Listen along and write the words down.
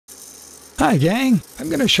Hi gang, I'm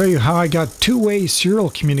going to show you how I got two-way serial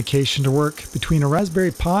communication to work between a Raspberry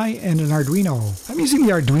Pi and an Arduino. I'm using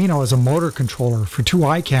the Arduino as a motor controller for two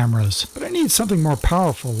eye cameras, but I need something more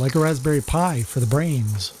powerful like a Raspberry Pi for the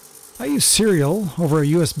brains. I use serial over a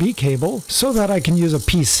USB cable so that I can use a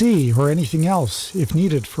PC or anything else if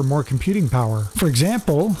needed for more computing power. For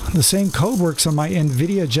example, the same code works on my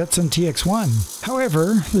NVIDIA Jetson TX1.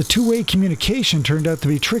 However, the two-way communication turned out to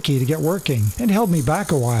be tricky to get working and held me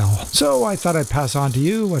back a while, so I thought I'd pass on to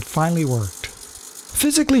you what finally worked.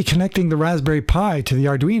 Physically connecting the Raspberry Pi to the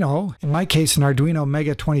Arduino, in my case an Arduino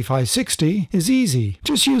Mega 2560, is easy.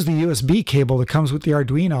 Just use the USB cable that comes with the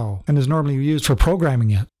Arduino and is normally used for programming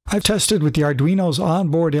it. I've tested with the Arduino's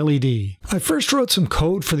onboard LED. I first wrote some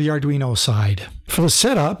code for the Arduino side. For the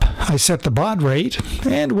setup, I set the baud rate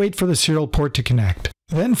and wait for the serial port to connect.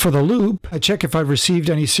 Then for the loop, I check if I've received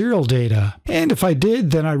any serial data. And if I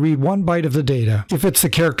did, then I read 1 byte of the data. If it's the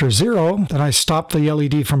character 0, then I stop the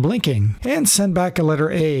LED from blinking and send back a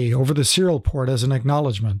letter A over the serial port as an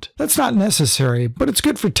acknowledgement. That's not necessary, but it's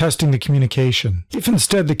good for testing the communication. If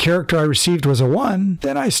instead the character I received was a 1,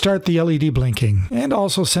 then I start the LED blinking and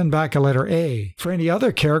also send back a letter A. For any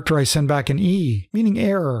other character, I send back an E, meaning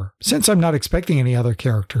error, since I'm not expecting any other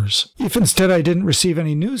characters. If instead I didn't receive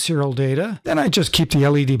any new serial data, then I just keep the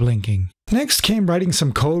LED blinking. Next came writing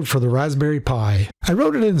some code for the Raspberry Pi. I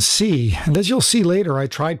wrote it in C, and as you'll see later, I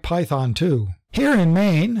tried Python too. Here in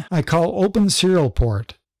main, I call open serial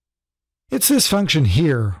port. It's this function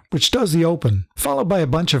here, which does the open, followed by a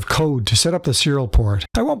bunch of code to set up the serial port.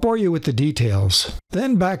 I won't bore you with the details.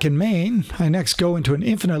 Then back in main, I next go into an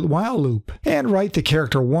infinite while loop and write the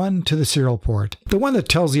character 1 to the serial port, the one that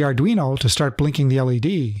tells the Arduino to start blinking the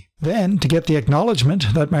LED. Then, to get the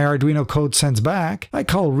acknowledgement that my Arduino code sends back, I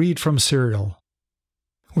call read from serial,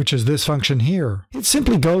 which is this function here. It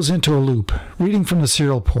simply goes into a loop, reading from the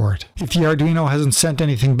serial port. If the Arduino hasn't sent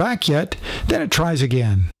anything back yet, then it tries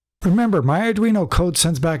again. Remember, my Arduino code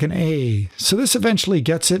sends back an A, so this eventually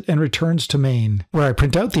gets it and returns to main, where I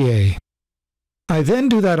print out the A. I then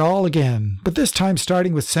do that all again, but this time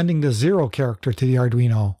starting with sending the 0 character to the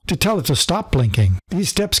Arduino, to tell it to stop blinking. These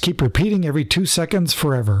steps keep repeating every 2 seconds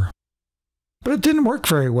forever. But it didn't work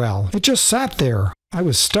very well. It just sat there. I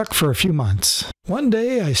was stuck for a few months. One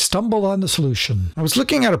day I stumbled on the solution. I was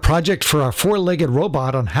looking at a project for a 4-legged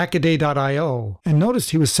robot on hackaday.io and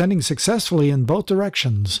noticed he was sending successfully in both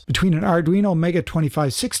directions between an Arduino Mega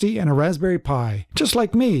 2560 and a Raspberry Pi, just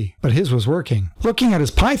like me, but his was working. Looking at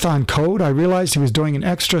his Python code, I realized he was doing an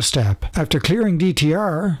extra step. After clearing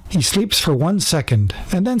DTR, he sleeps for 1 second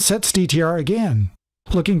and then sets DTR again.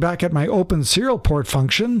 Looking back at my open serial port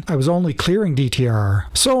function, I was only clearing DTR,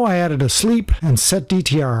 so I added a sleep and set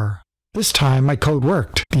DTR. This time my code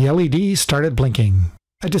worked. The LED started blinking.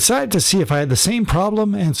 I decided to see if I had the same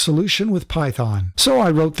problem and solution with Python, so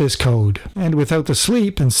I wrote this code. And without the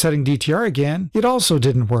sleep and setting DTR again, it also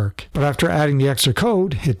didn't work. But after adding the extra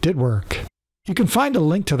code, it did work. You can find a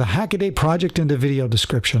link to the Hackaday project in the video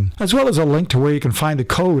description, as well as a link to where you can find the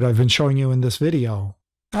code I've been showing you in this video.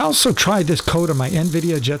 I also tried this code on my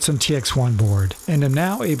NVIDIA Jetson TX1 board, and am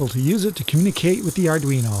now able to use it to communicate with the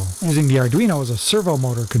Arduino, using the Arduino as a servo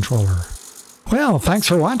motor controller. Well, thanks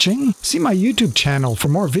for watching. See my YouTube channel for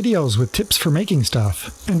more videos with tips for making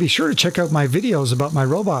stuff. And be sure to check out my videos about my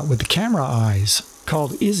robot with the camera eyes,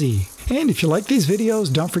 called Izzy. And if you like these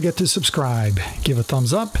videos, don't forget to subscribe, give a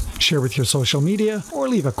thumbs up, share with your social media, or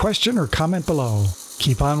leave a question or comment below.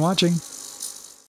 Keep on watching.